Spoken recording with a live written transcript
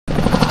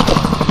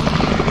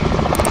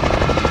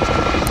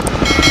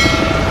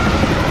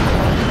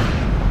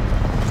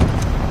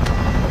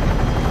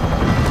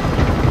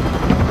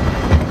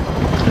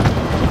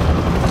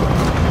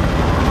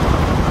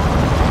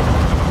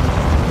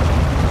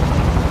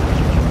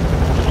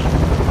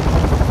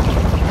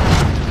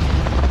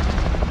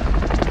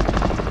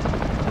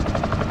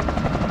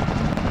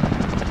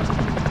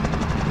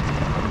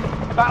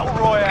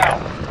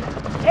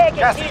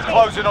Gas is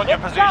closing on your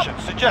position.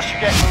 Suggest you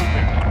get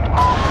moving.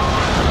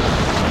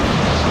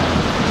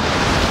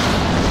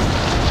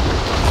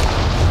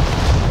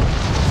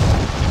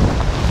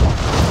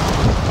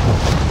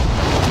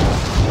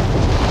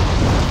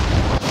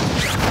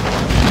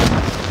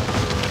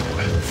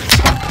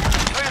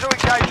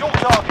 Engage all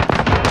targets.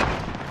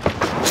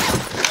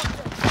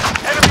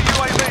 Enemy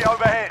UAV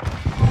overhead.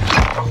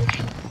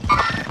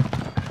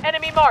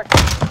 Enemy marked.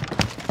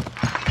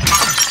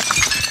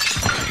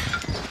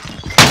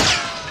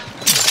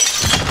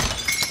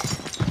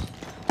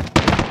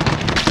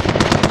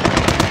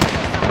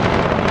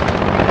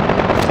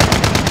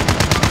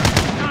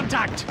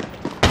 Contact.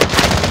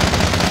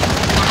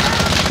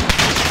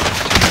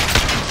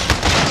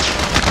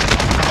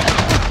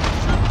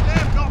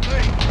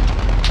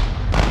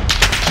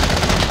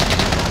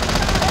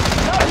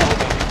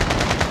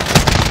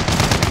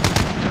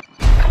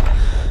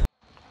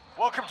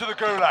 Welcome to the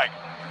Gulag.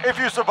 If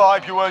you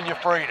survive, you earn your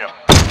freedom.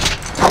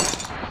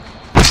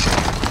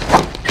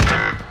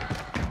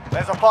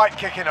 There's a fight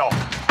kicking off.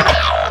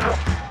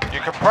 You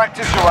can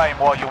practice your aim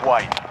while you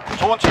wait.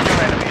 Taunting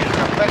your enemy is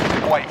an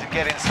effective way to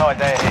get inside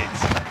their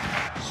heads.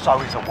 So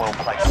is a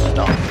well-placed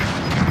stun.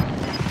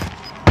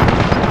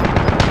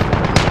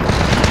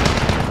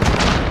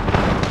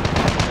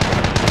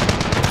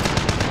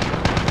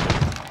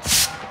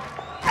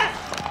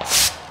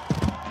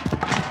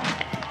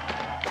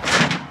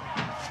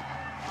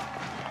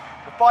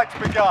 Fight's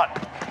begun.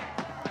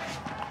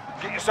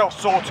 Get yourself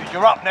sorted,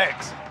 you're up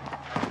next.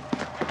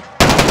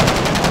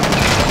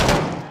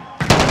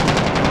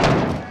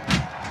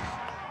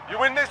 You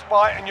win this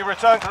fight and you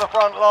return to the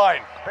front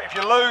line. But if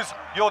you lose,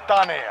 you're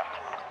done here.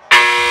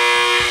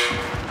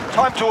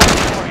 Time to earn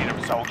your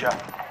freedom, soldier.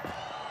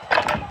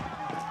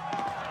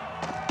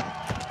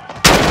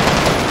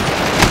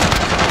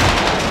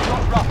 You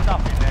got roughed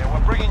up in there,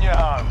 we're bringing you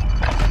home.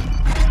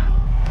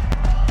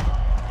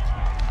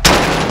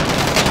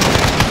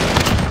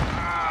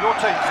 Your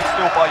team can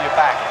still buy your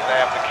back if they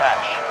have the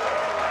cash.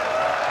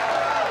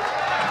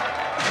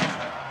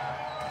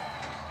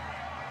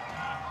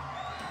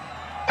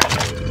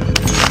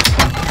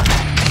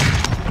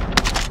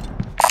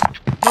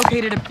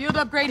 Located a field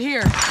upgrade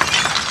here.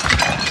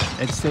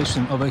 Aid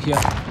station over here.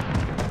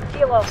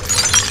 Kilo.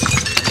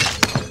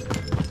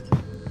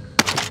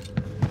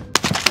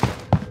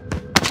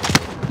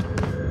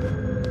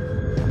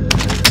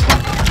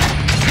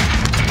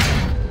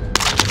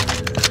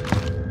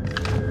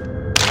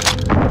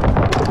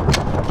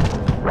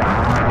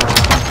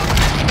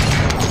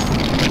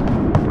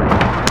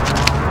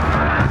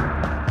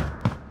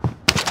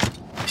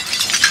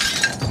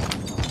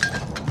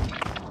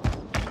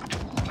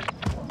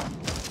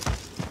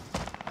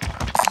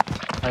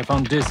 I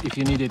found this if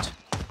you need it.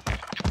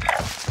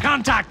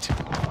 Contact!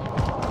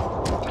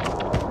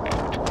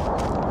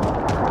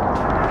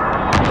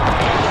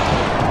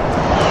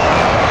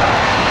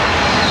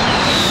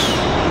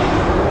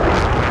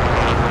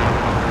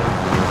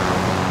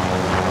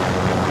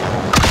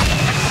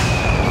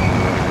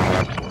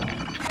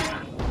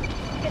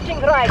 Pitching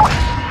right.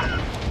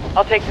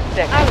 I'll take the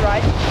stick. I'm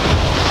right.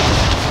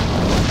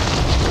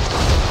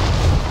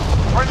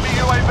 Friendly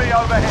UAV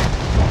overhead.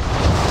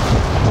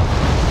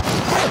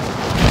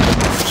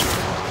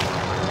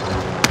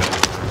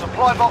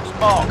 Supply box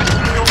marked.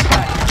 Field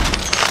back.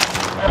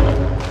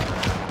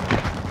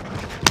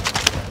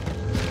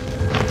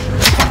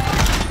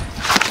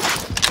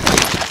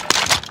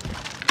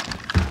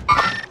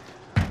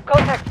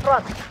 Contact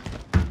front.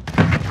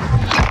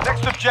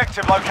 Next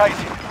objective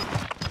located.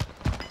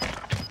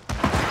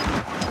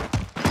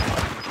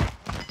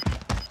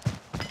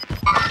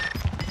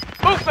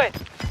 Movement!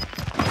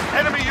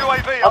 Enemy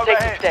UAV I'll take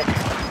overhead. the stick.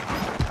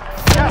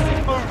 Gas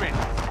is moving.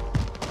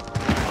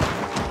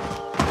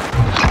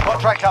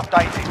 Contract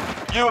updated.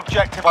 New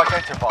objective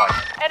identified.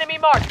 Enemy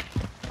marked.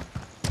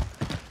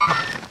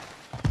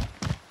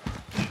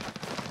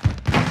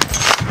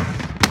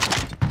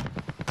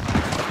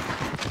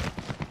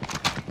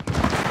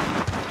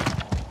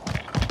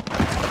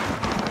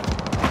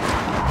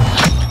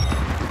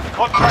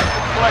 Contract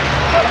complete.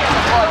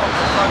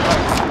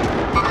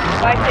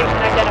 Buy station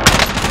identified.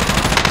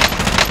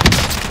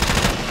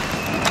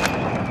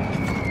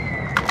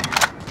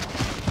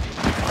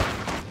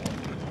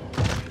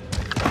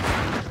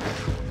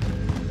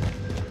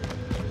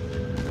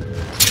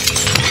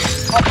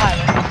 All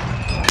pilot.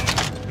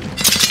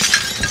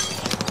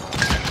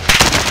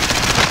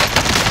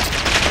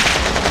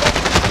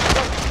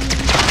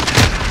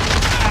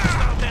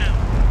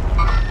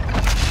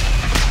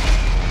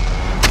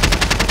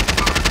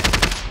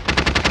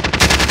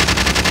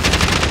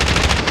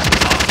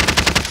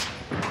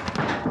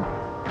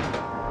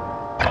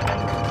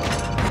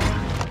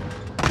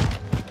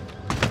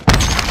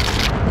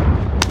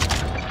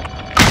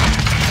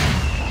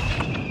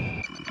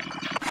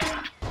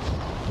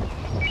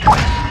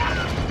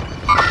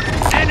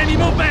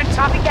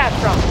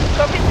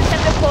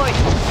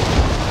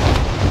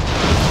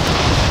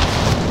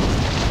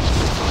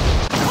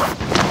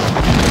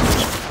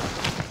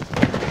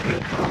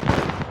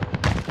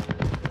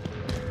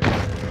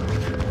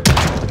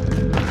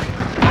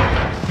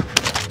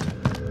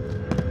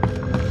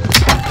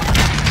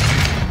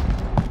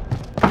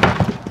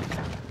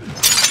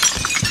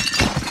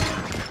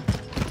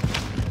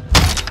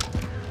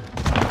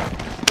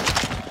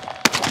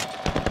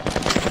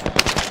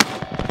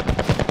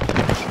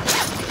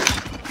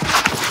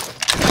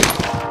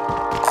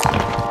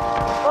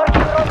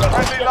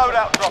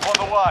 loadout drop on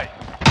the way.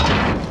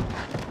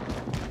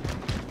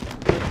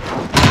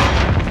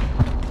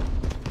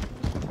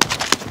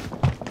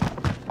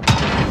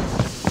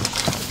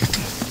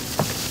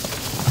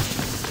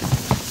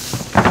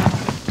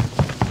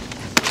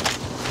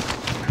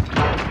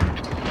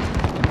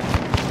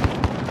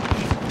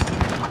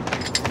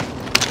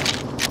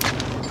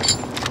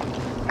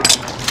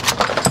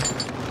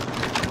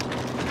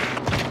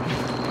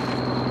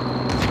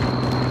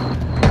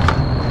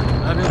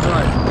 I will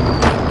drive.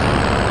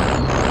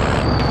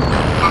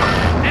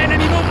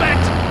 Enemy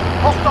movement!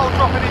 Hostile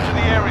dropping into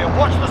the area.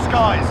 Watch the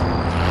skies.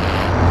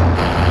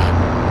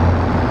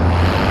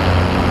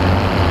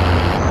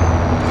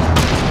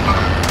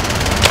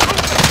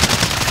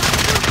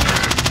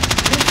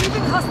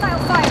 Receiving hostile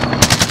fire.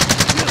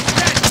 You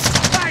stand!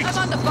 Fight! I'm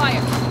under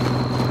fire.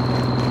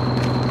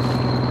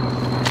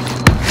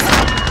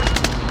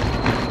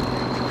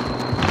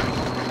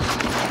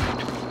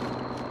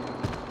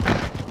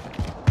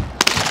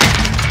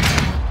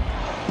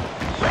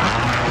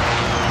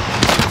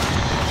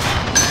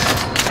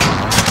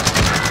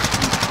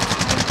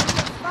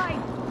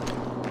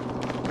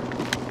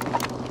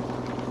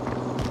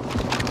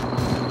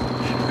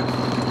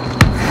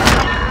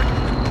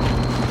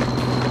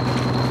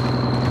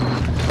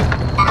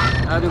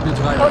 I will be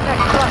driving.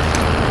 Contact front.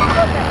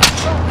 Contact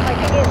front.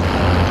 Fighting in.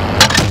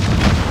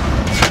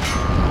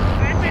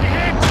 I've been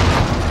hit!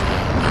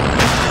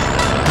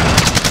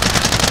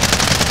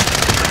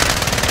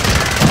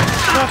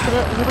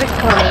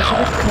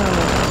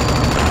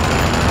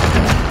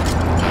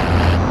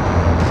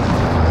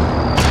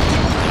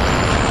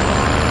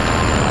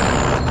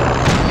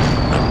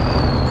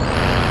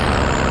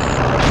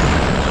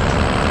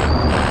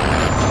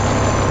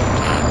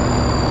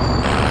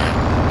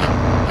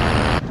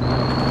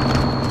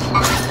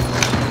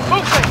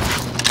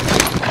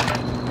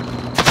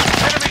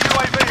 Enemy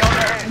UAV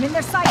overhead. I'm in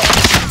their sight.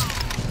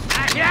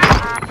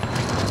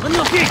 Yeah! On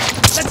your feet!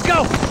 Let's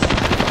go!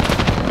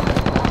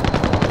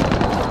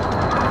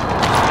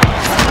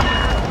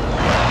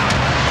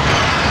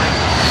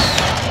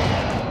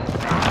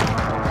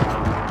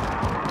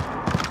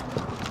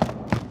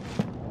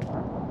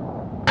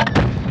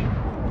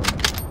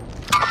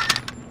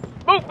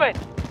 Movement!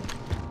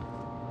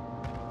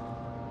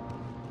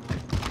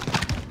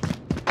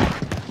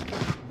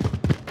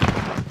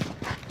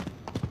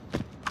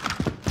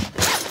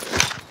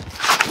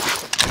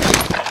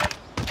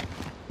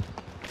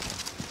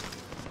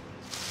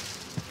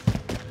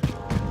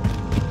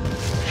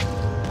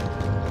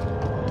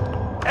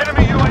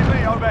 Enemy UAV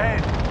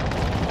overhead.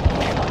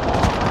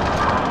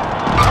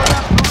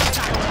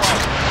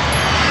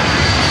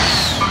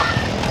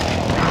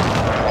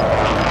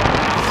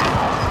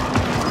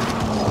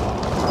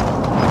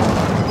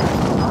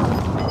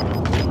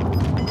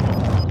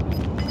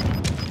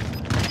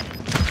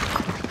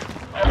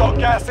 Got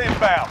gas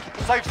inbound.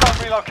 Safe zone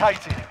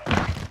relocated.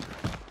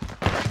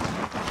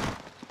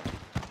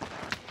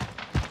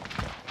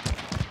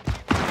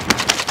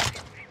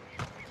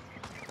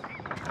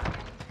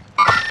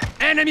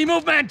 Enemy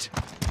movement!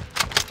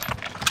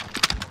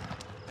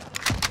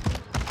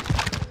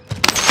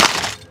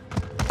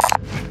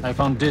 I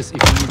found this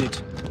if you need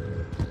it.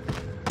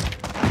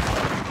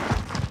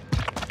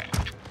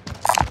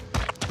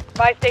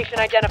 Buy station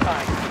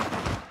identified.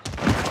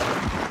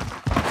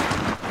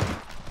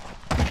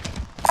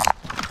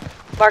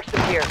 Marks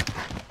them here.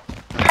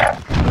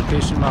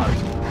 Location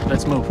marked.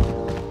 Let's move.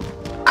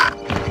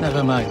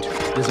 Never mind.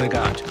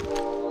 Disregard.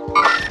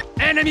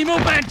 Enemy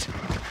movement!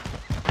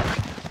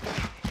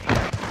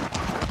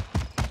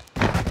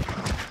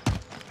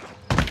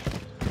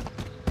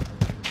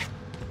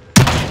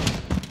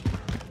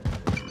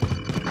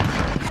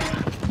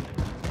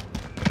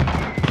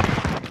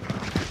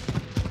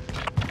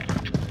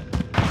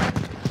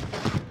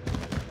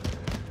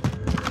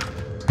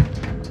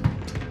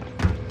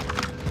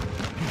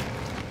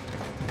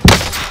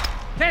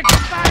 Take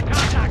fire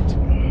contact!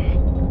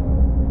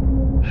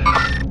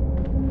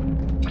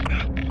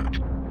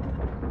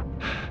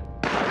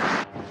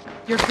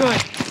 You're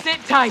good. Sit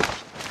tight.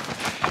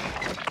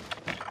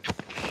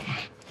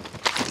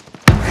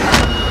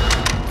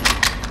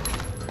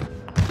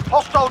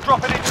 Hostile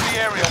dropping into the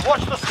area.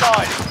 Watch the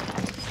skies.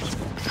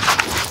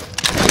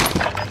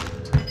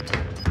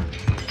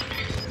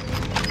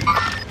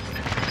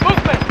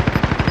 Movement!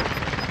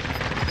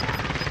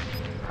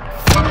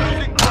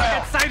 Losing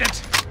ground. Sighted!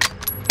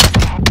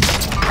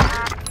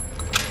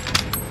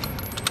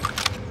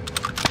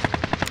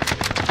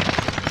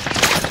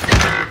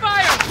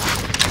 Fire!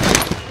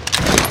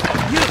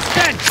 You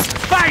stand!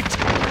 Fight!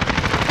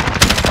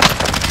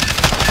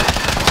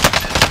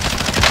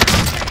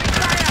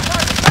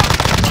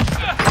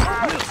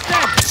 You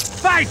stand!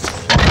 Fight!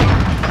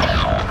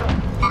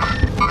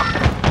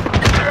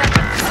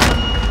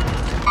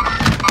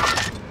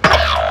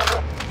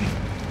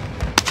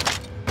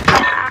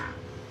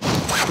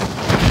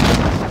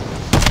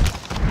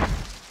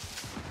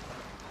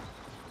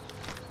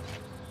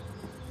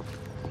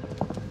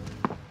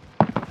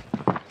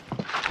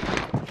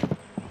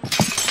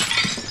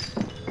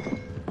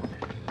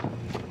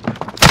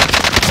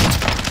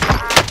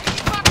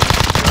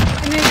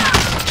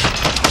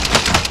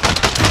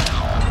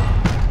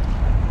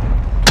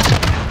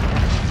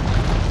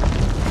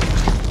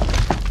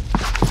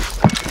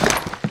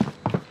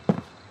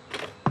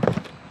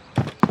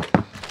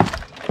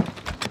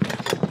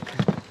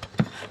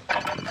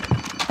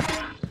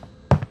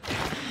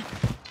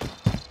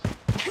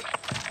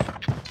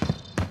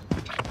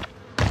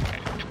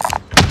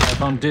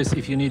 Found this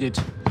if you need it.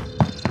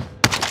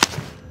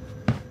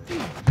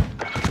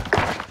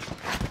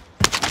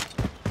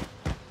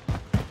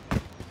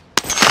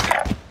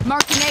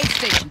 Marking aid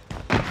station.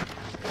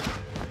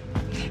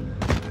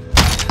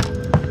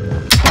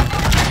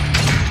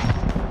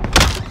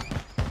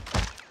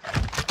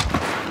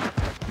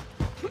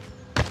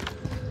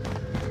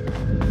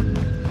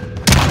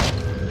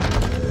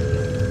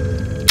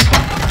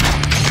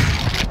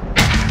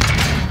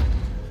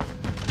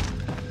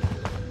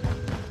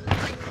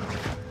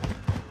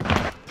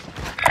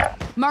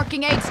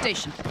 Marking aid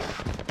station.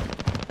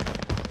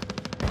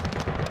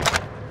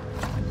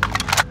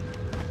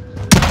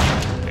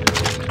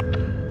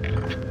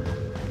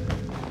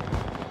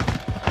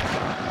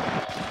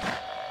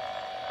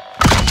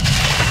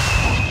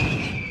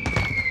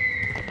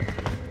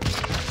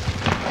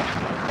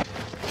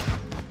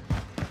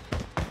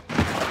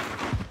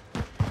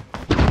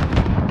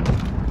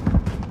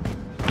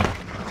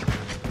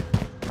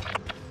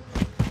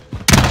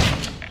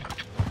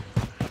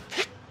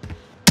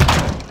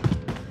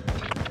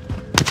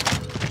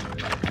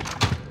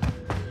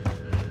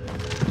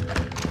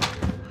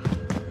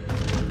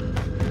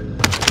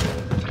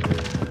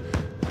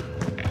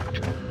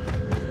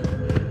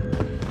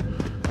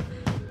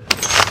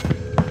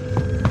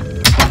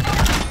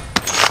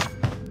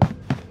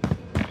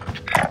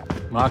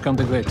 Mark on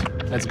the grid.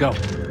 Let's go.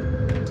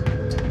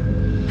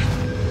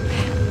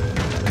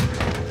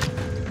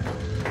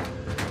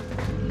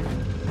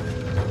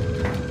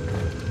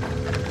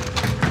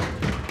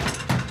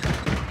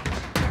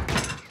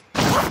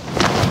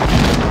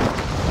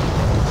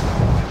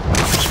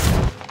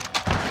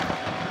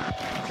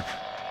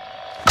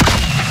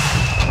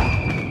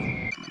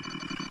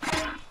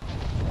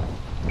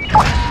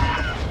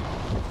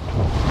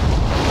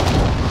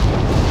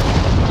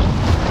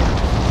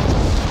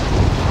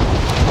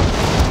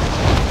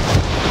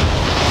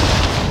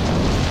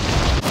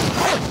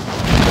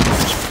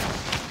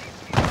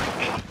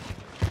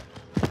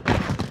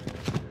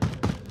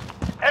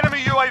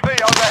 Enemy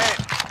UAV overhead.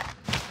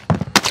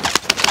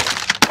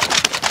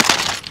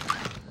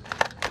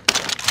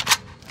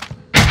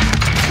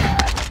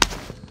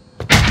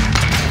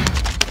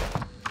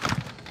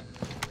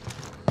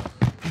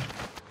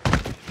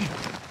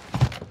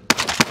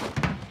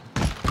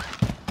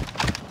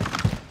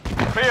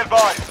 Be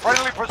advised,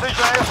 friendly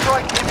precision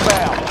airstrike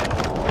inbound.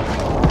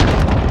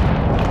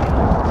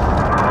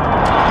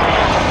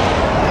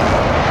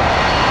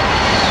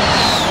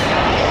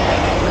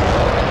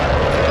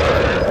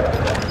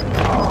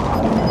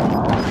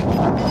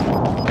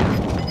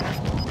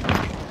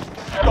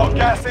 Got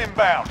gas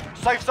inbound.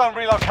 Safe zone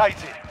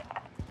relocated.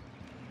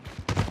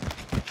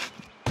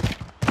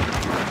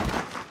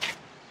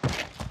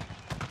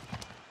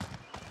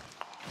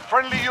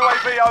 Friendly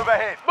UAV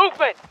overhead.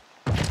 Movement!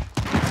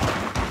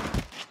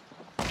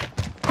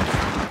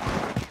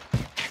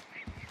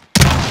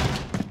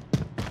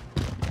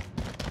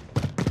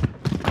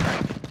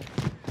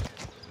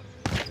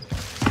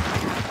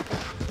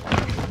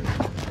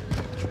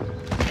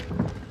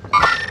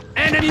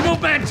 Enemy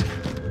movement!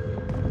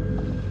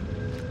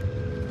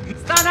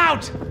 Stand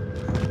out!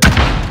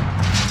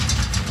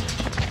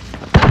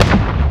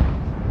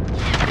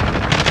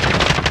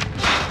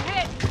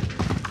 Hit!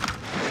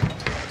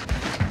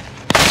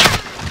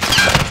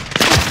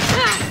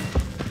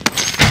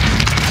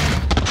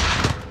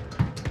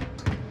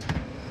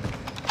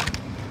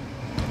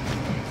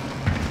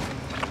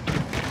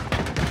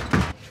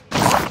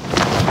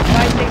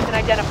 Buy station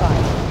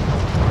identified.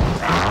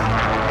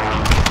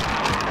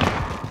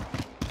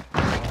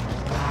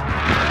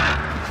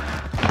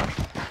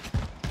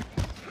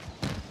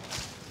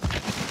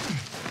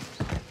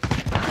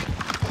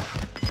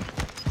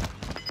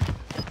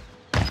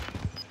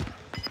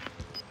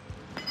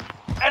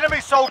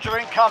 Enemy soldier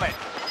incoming.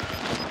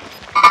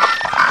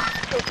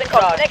 Losing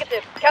cross.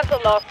 Negative.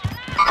 Cancel loss.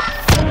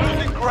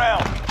 Losing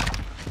ground.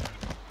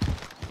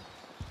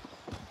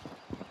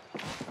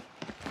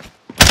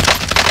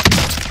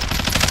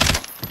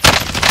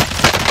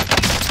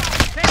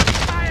 Taking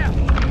fire!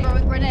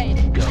 Throwing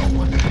grenade. Go.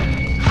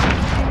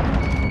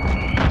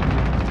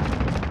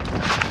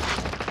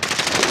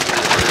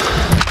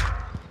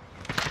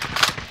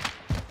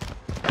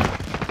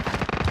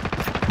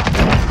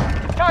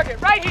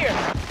 Target right here.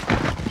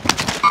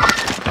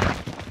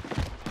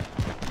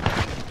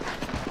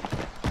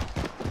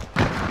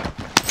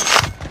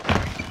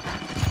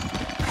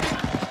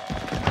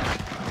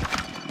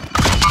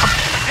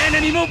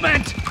 Enemy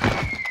movement!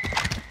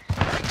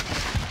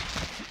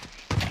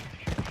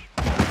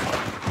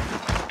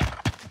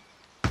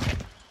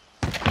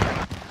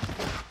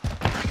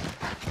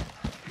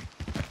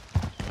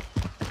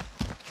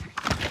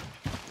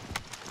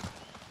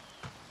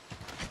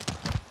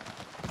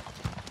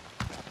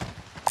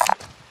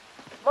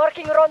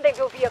 Marking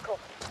rendezvous vehicle.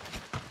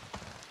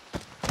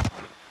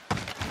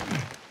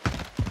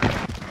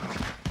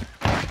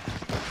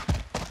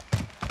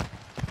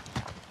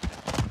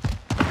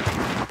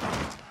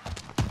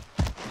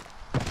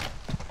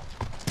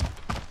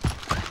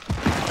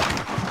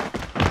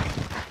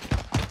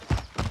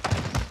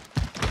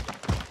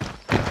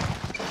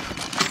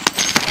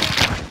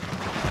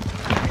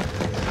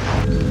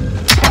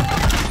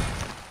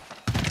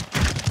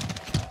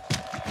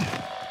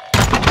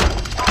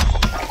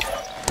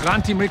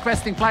 Ground team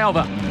requesting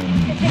flyover.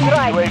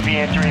 Right. UAV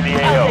entering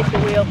the I'll AO. take the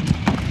wheel.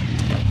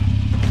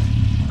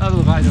 I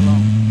will ride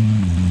along.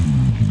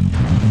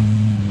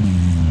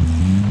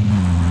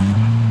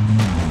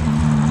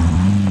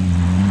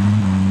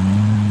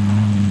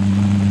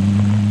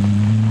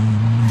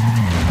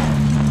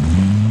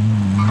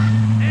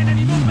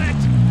 Enemy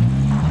movement!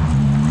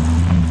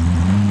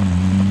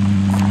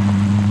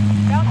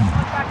 Ground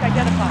contract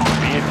identified.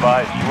 Be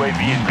advised,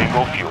 UAV is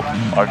bingo fuel.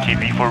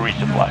 RTB for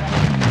resupply.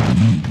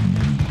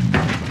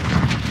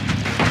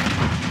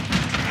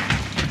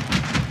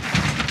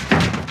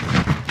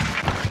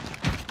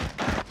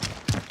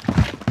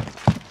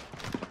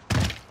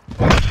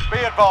 Be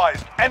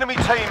advised, enemy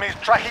team is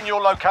tracking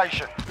your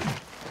location.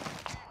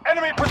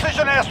 Enemy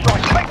precision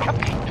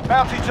airstrike.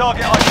 Bounty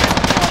target identified.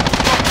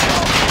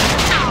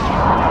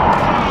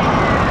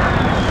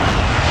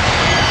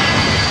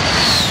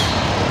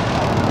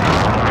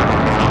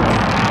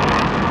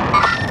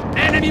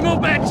 Enemy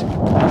movement!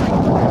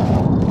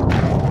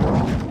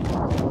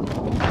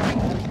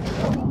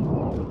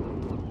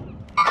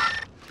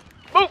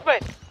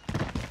 Movement!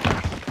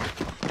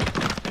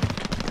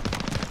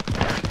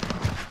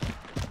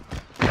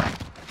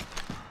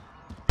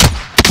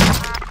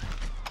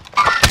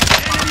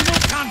 Enemy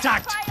move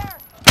contact!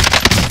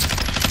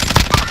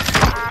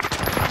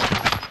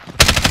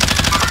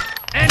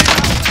 Enemy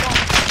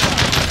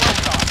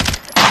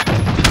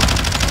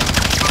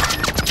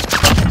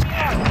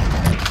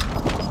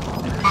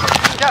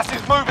Gas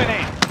is moving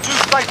in. New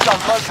safe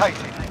zone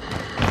located.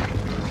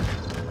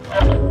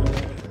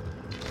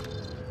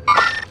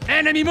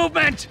 Enemy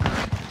movement!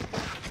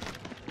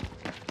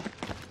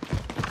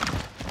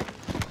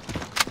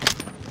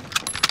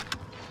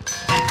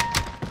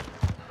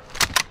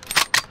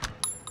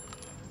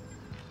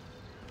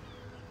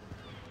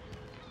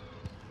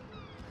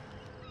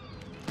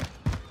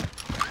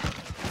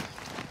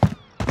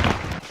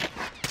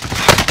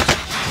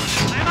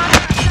 I'm under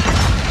attack!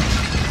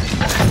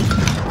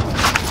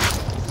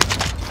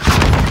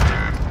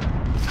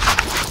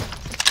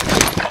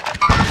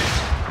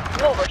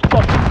 Mover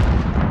spotted.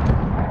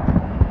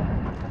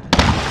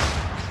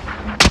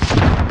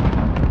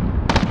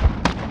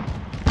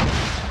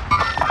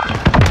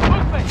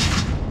 Movement!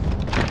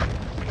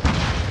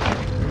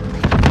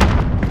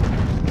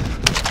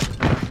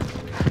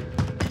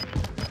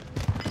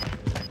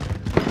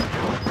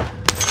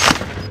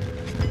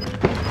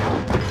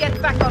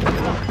 Get back on the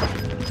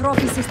block.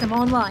 Trophy system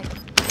online.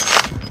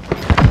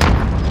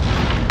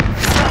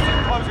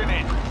 Closing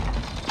in.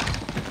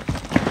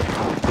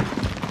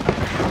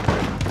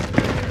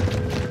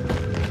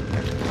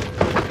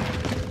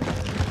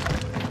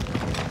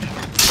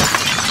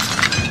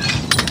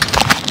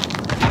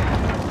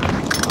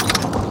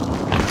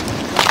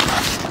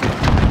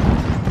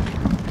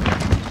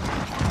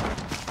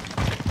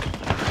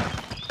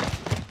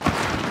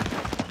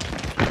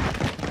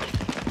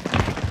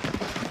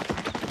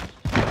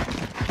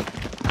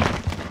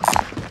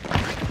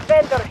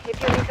 Vendor,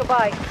 if you need to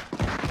buy.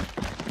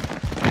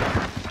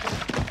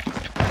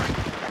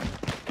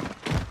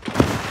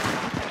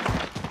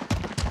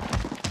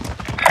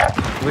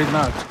 We've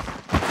marked.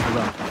 Hold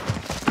on.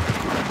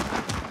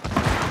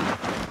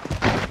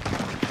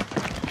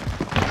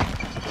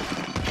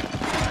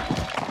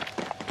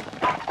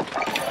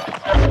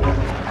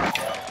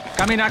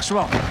 Coming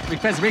actual.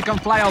 Request recon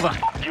flyover.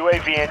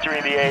 UAV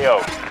entering the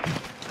AO.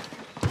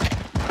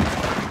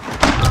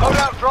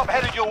 Loadout drop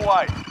headed your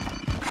way.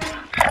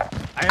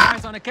 I have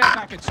eyes on a care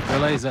package.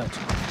 Relays out.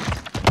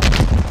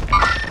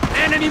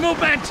 Enemy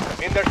movement!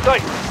 In their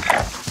sight.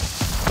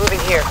 Moving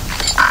here.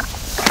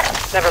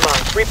 Never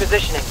mind.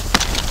 Repositioning.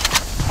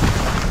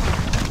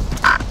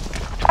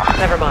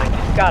 Never mind.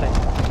 Got it.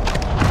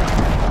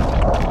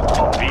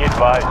 Be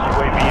advised,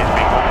 UAV is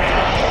bingo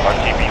fuel.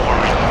 RTB for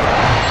resupply.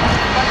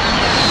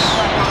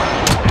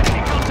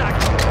 Enemy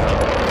contact!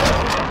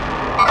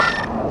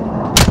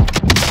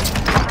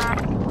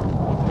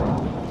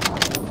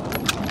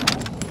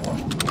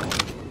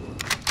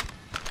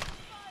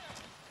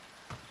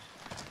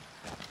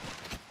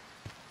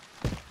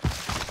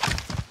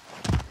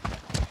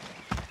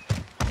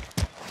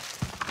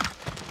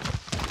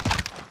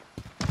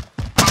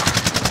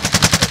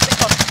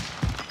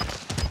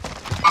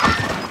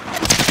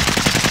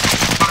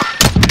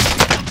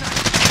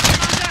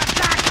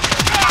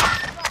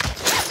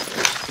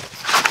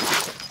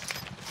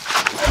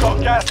 Got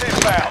gas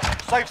inbound.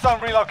 Safe zone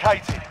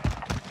relocated.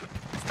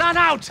 Stand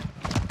out!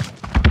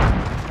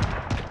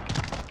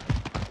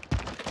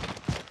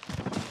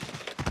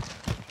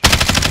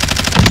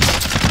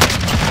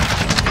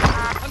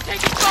 I'm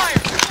taking fire!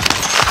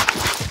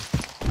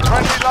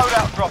 Friendly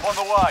loadout drop on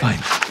the way.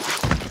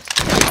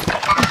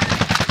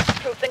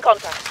 Troops in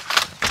contact.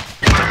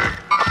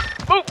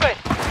 Movement!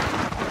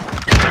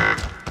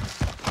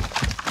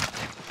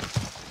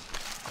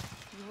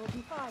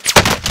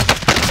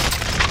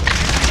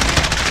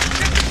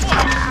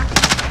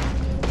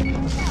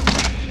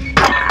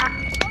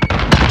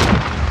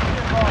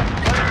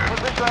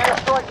 Position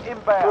airstrike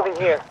inbound. Moving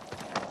here.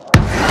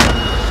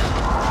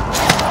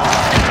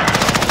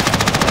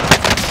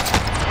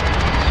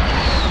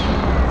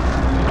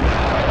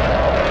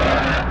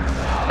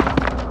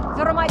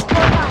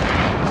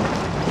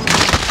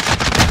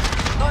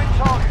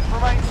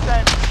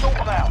 friendly. Sort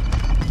them out.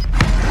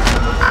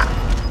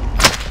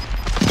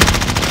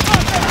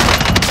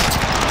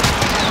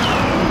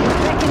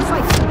 Back in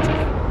fight, soldier.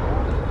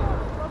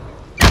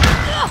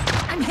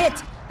 I'm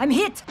hit! I'm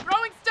hit!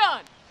 Throwing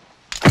stun!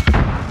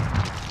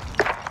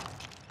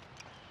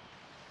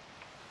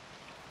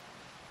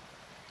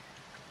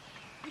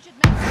 We should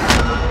make...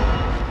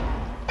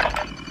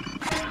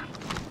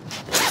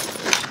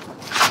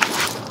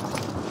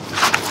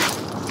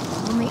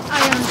 Only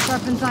iron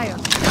sharpens iron.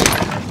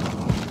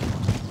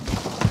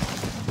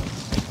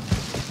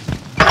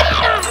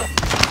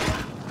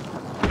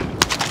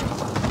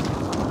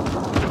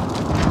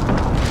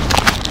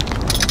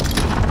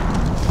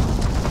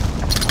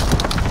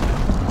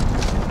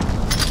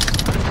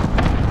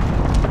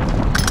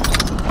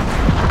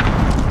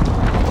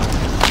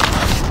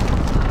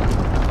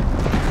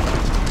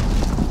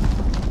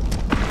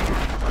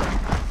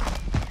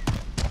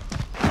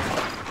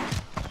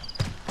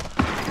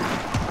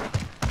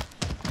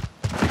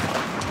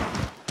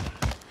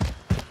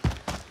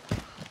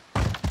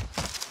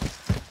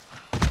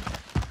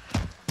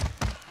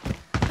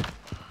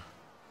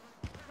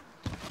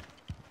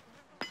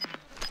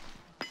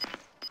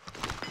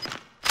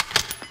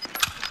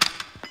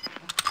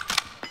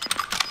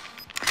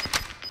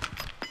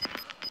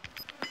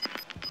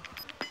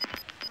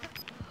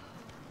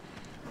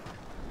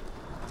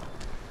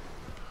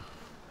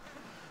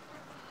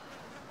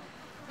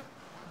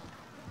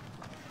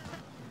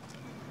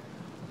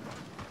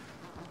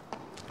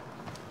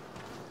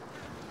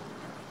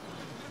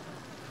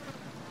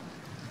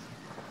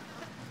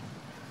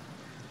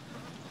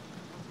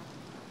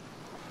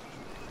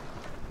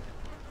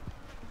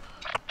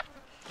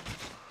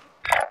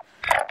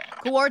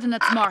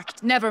 Coordinates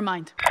marked. Never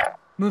mind.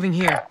 Moving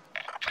here.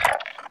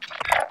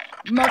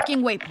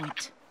 Marking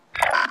waypoint.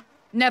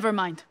 Never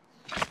mind.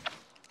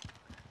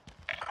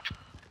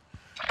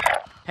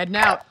 Heading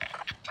out.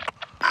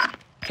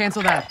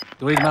 Cancel that.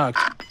 Doing marked.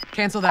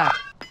 Cancel that.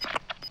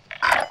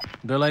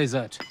 Delay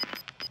that.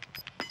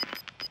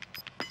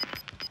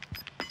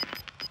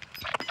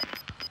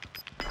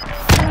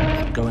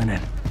 Going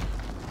in.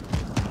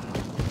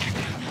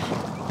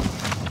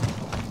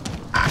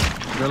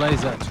 Delay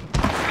that.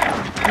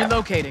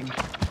 Relocating.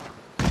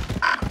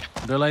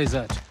 Delay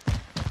that.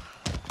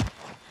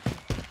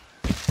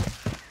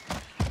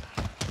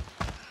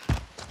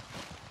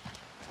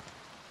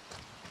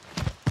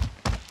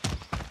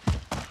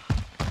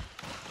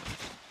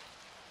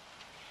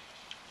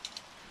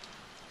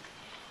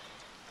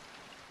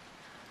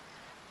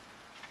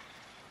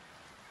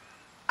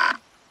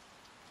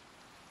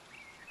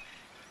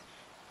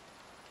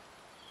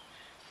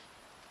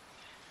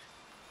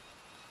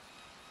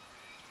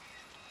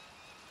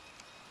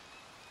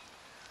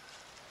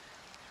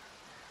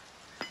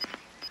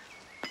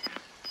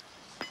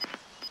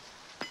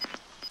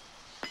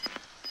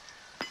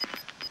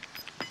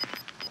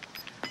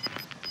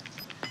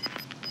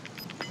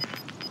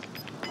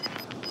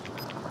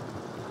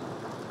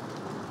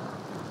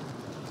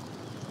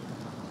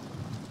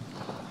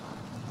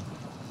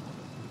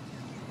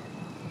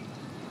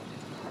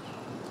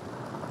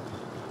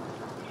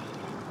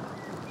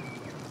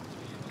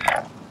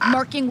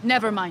 Marking.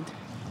 Never mind.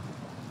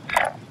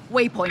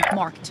 Waypoint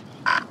marked.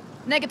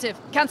 Negative.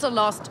 Cancel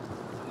lost.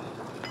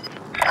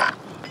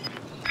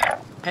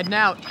 Heading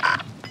out.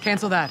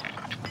 Cancel that.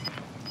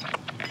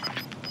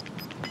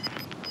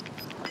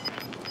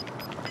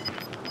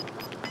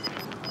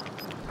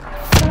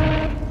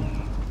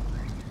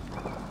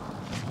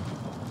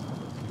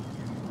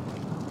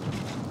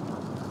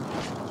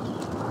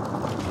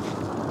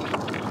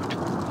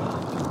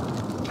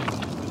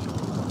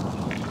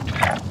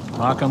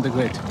 Mark on the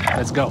grid.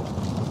 Let's go.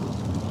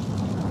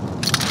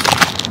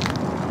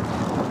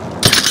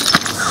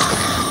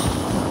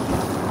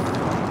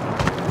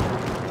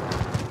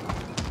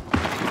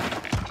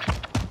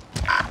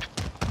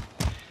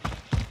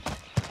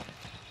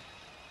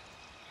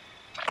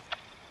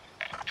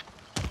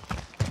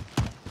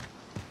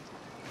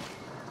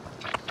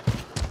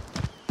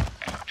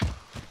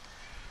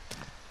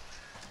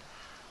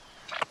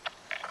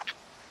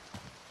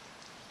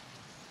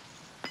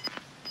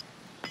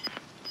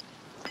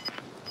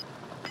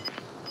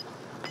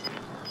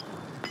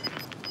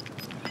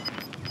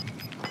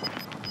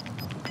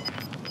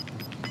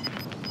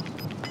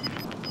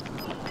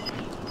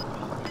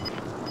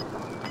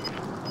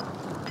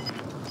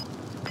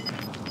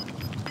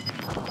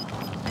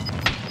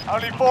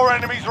 Only 4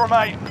 enemies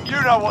remain.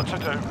 You know what to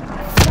do.